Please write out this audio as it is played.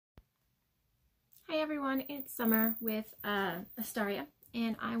everyone, it's Summer with Astaria,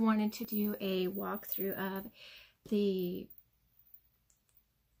 and I wanted to do a walkthrough of the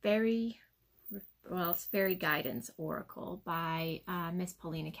Faerie Guidance Oracle by Miss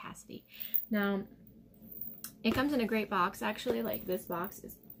Paulina Cassidy. Now, it comes in a great box, actually. Like, this box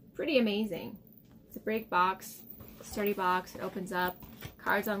is pretty amazing. It's a big box, sturdy box. It opens up,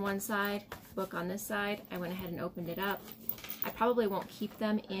 cards on one side, book on this side. I went ahead and opened it up. I probably won't keep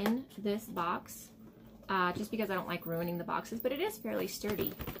them in this box just because I don't like ruining the boxes, but it is fairly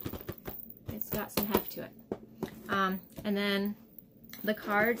sturdy. It's got some heft to it. And then the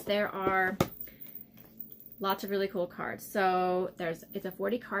cards, there are lots of really cool cards. So it's a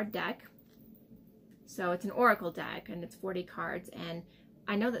 40 card deck. So it's an Oracle deck and it's 40 cards, and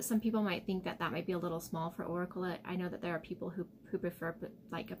I know that some people might think that that might be a little small for Oracle. I know that there are people who prefer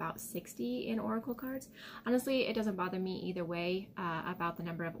like about 60 in Oracle cards. Honestly, it doesn't bother me either way about the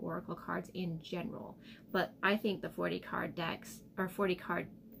number of Oracle cards in general. But I think the 40 card decks, or 40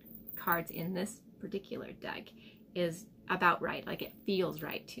 cards in this particular deck, is about right. Like, it feels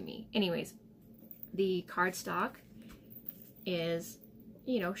right to me. Anyways, the card stock is,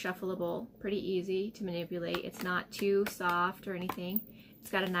 you know, shuffleable, pretty easy to manipulate. It's not too soft or anything. It's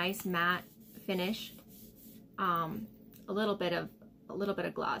got a nice matte finish, a little bit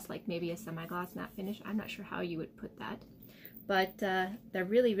of gloss, like maybe a semi-gloss matte finish. I'm not sure how you would put that, but they're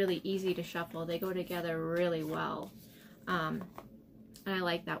really, really easy to shuffle. They go together really well, and I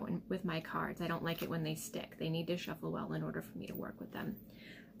like that one with my cards. I don't like it when they stick. They need to shuffle well in order for me to work with them.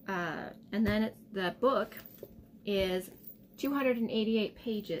 And then the book is 288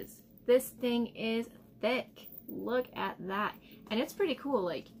 pages. This thing is thick. Look at that. And it's pretty cool.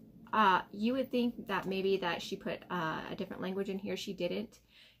 Like, you would think that maybe that she put a different language in here. She didn't.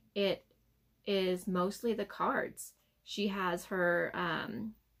 It is mostly the cards. She has her,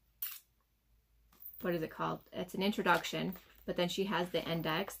 what is it called? It's an introduction, but then she has the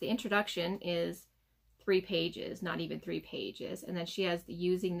index. The introduction is 3 pages, not even 3 pages. And then she has the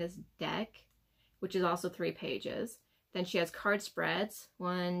using this deck, which is also 3 pages. Then she has card spreads,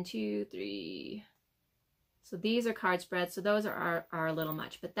 1, 2, 3. So these are card spreads, so those are a little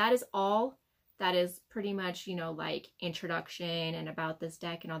much. But that is all. That is pretty much, you know, like introduction and about this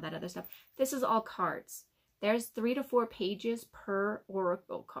deck and all that other stuff. This is all cards. There's 3 to 4 pages per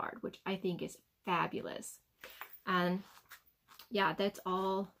Oracle card, which I think is fabulous. And yeah, that's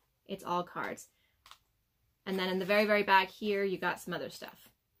all. It's all cards. And then in the very, very back here, you got some other stuff.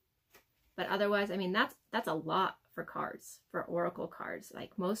 But otherwise, I mean, that's a lot for cards, for Oracle cards.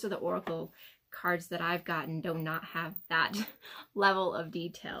 Like, most of the Oracle cards that I've gotten do not have that level of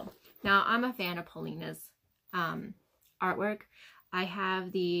detail. Now, I'm a fan of Paulina's artwork. I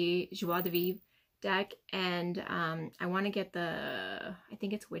have the Joie de Vivre deck, and I want to get I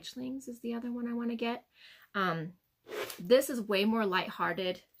think it's Witchlings is the other one I want to get. This is way more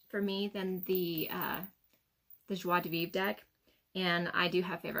lighthearted for me than the Joie de Vivre deck. And I do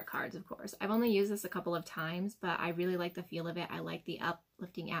have favorite cards, of course. I've only used this a couple of times, but I really like the feel of it. I like the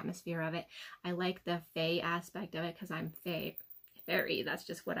uplifting atmosphere of it. I like the fae aspect of it because I'm fairy. That's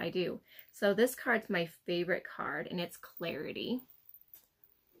just what I do. So this card's my favorite card, and it's Clarity.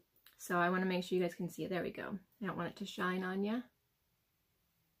 So I want to make sure you guys can see it. There we go. I don't want it to shine on you.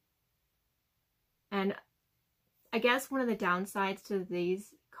 And I guess one of the downsides to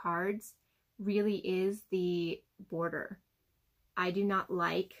these cards really is the border. I do not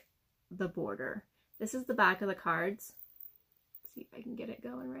like the border. This is the back of the cards. Let's see if I can get it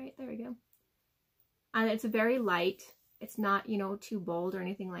going right. There we go. And it's very light. It's not, you know, too bold or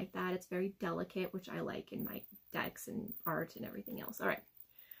anything like that. It's very delicate, which I like in my decks and art and everything else. All right.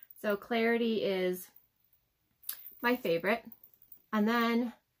 So Clarity is my favorite. And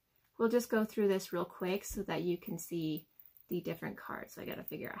then we'll just go through this real quick so that you can see the different cards. So I got to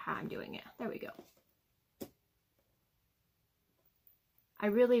figure out how I'm doing it. There we go. I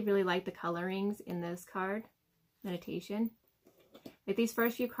really, really like the colorings in this card, Meditation. Like, these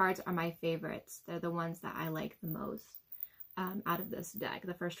first few cards are my favorites. They're the ones that I like the most out of this deck.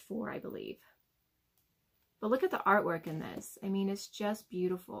 The first 4, I believe. But look at the artwork in this. I mean, it's just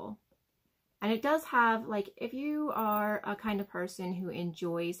beautiful. And it does have, like, if you are a kind of person who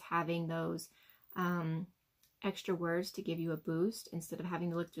enjoys having those extra words to give you a boost instead of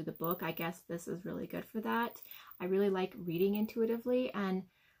having to look through the book, I guess this is really good for that. I really like reading intuitively, and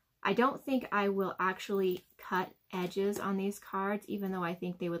I don't think I will actually cut edges on these cards, even though I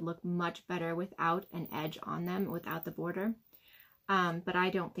think they would look much better without an edge on them, without the border. But I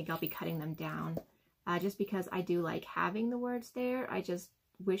don't think I'll be cutting them down just because I do like having the words there. I just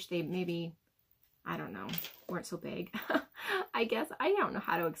wish they maybe, I don't know, weren't so big. I guess I don't know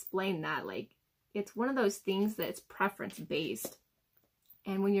how to explain that. Like, it's one of those things that it's preference based.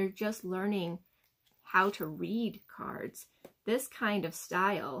 And when you're just learning how to read cards, this kind of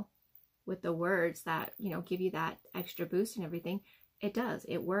style with the words that, you know, give you that extra boost and everything,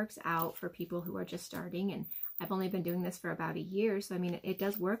 it works out for people who are just starting. And I've only been doing this for about a year, so I mean, it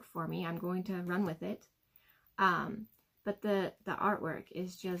does work for me. I'm going to run with it. But the artwork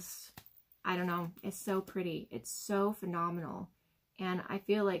is just, I don't know, it's so pretty. It's so phenomenal. And I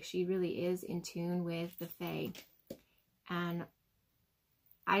feel like she really is in tune with the Fae. And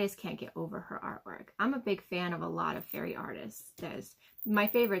I just can't get over her artwork. I'm a big fan of a lot of fairy artists. My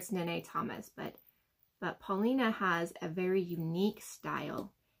favorite's Nene Thomas, but Paulina has a very unique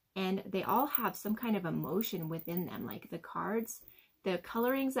style. And they all have some kind of emotion within them. Like the cards, the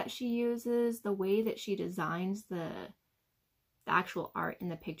colorings that she uses, the way that she designs the actual art in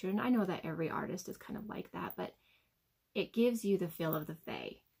the picture. And I know that every artist is kind of like that, but it gives you the feel of the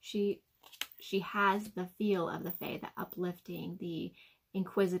Fae. She has the feel of the Fae, the uplifting, the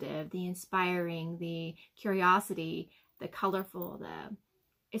inquisitive, the inspiring, the curiosity, the colorful,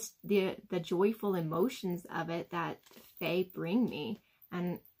 the joyful emotions of it that Fae bring me.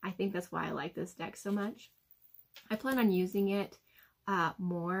 And I think that's why I like this deck so much. I plan on using it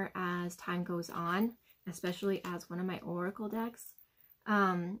more as time goes on, especially as one of my oracle decks.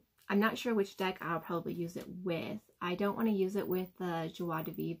 I'm not sure which deck I'll probably use it with. I don't want to use it with the Joie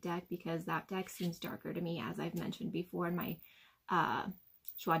de Vivre deck because that deck seems darker to me, as I've mentioned before in my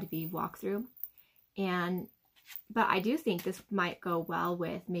Joie de Vivre walkthrough. But I do think this might go well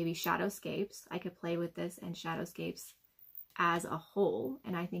with maybe Shadowscapes. I could play with this and Shadowscapes as a whole,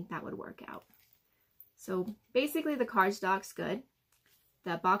 and I think that would work out. So basically the cardstock's good.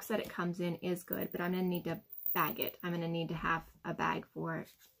 The box that it comes in is good, but I'm going to need to bag it. I'm going to need to have a bag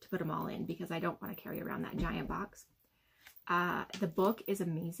to put them all in because I don't want to carry around that giant box. The book is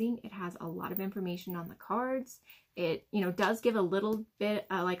amazing. It has a lot of information on the cards. It, you know, does give a little bit,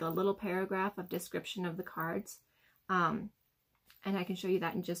 like a little paragraph of description of the cards. And I can show you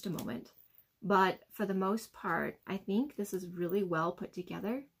that in just a moment. But for the most part, I think this is really well put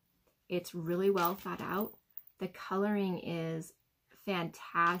together. It's really well thought out. The coloring is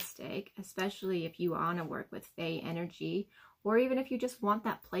fantastic, especially if you want to work with Fae energy, or even if you just want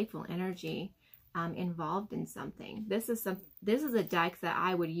that playful energy involved in something. This is a deck that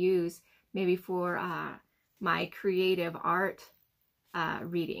I would use maybe for my creative art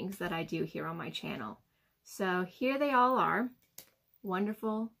readings that I do here on my channel. So here they all are.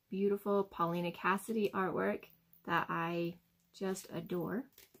 Wonderful, beautiful Paulina Cassidy artwork that I just adore.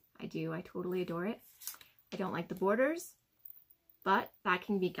 I totally adore it. I don't like the borders, but that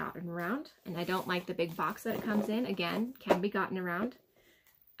can be gotten around. And I don't like the big box that it comes in. Again, can be gotten around.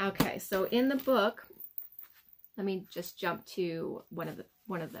 Okay, so in the book, let me just jump to one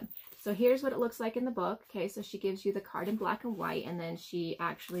of them. So here's what it looks like in the book. Okay, so she gives you the card in black and white, and then she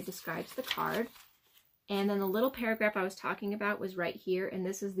actually describes the card. And then the little paragraph I was talking about was right here, and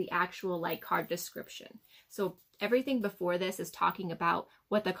this is the actual like card description. So everything before this is talking about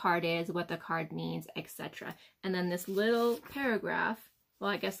what the card is, what the card means, etc. And then this little paragraph, well,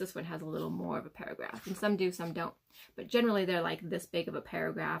 I guess this one has a little more of a paragraph, and some do, some don't. But generally they're like this big of a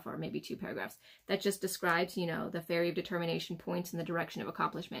paragraph, or maybe 2 paragraphs, that just describes, you know, the Fairy of Determination points in the direction of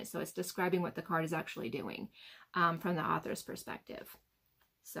accomplishment. So it's describing what the card is actually doing from the author's perspective.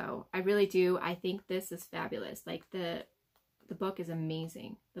 So I really do. I think this is fabulous. Like the book is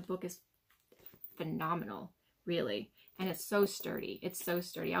amazing. The book is phenomenal, really. And it's so sturdy. It's so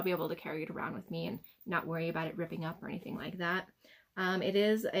sturdy. I'll be able to carry it around with me and not worry about it ripping up or anything like that. It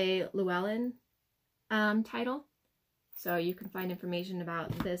is a Llewellyn title. So you can find information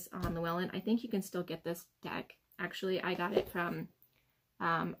about this on Llewellyn. I think you can still get this deck. Actually, I got it from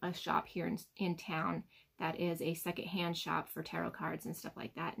a shop here in town that is a secondhand shop for tarot cards and stuff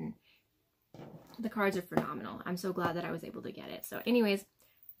like that. And the cards are phenomenal. I'm so glad that I was able to get it. So anyways,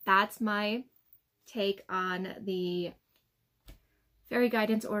 that's my take on the Faerie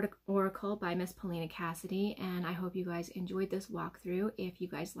Guidance Oracle by Miss Paulina Cassidy, and I hope you guys enjoyed this walkthrough. If you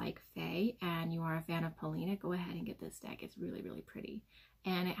guys like Fae and you are a fan of Paulina, go ahead and get this deck. It's really, really pretty,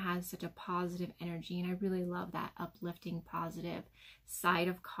 and it has such a positive energy, and I really love that uplifting, positive side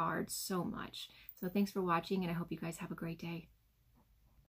of cards so much. So thanks for watching, and I hope you guys have a great day.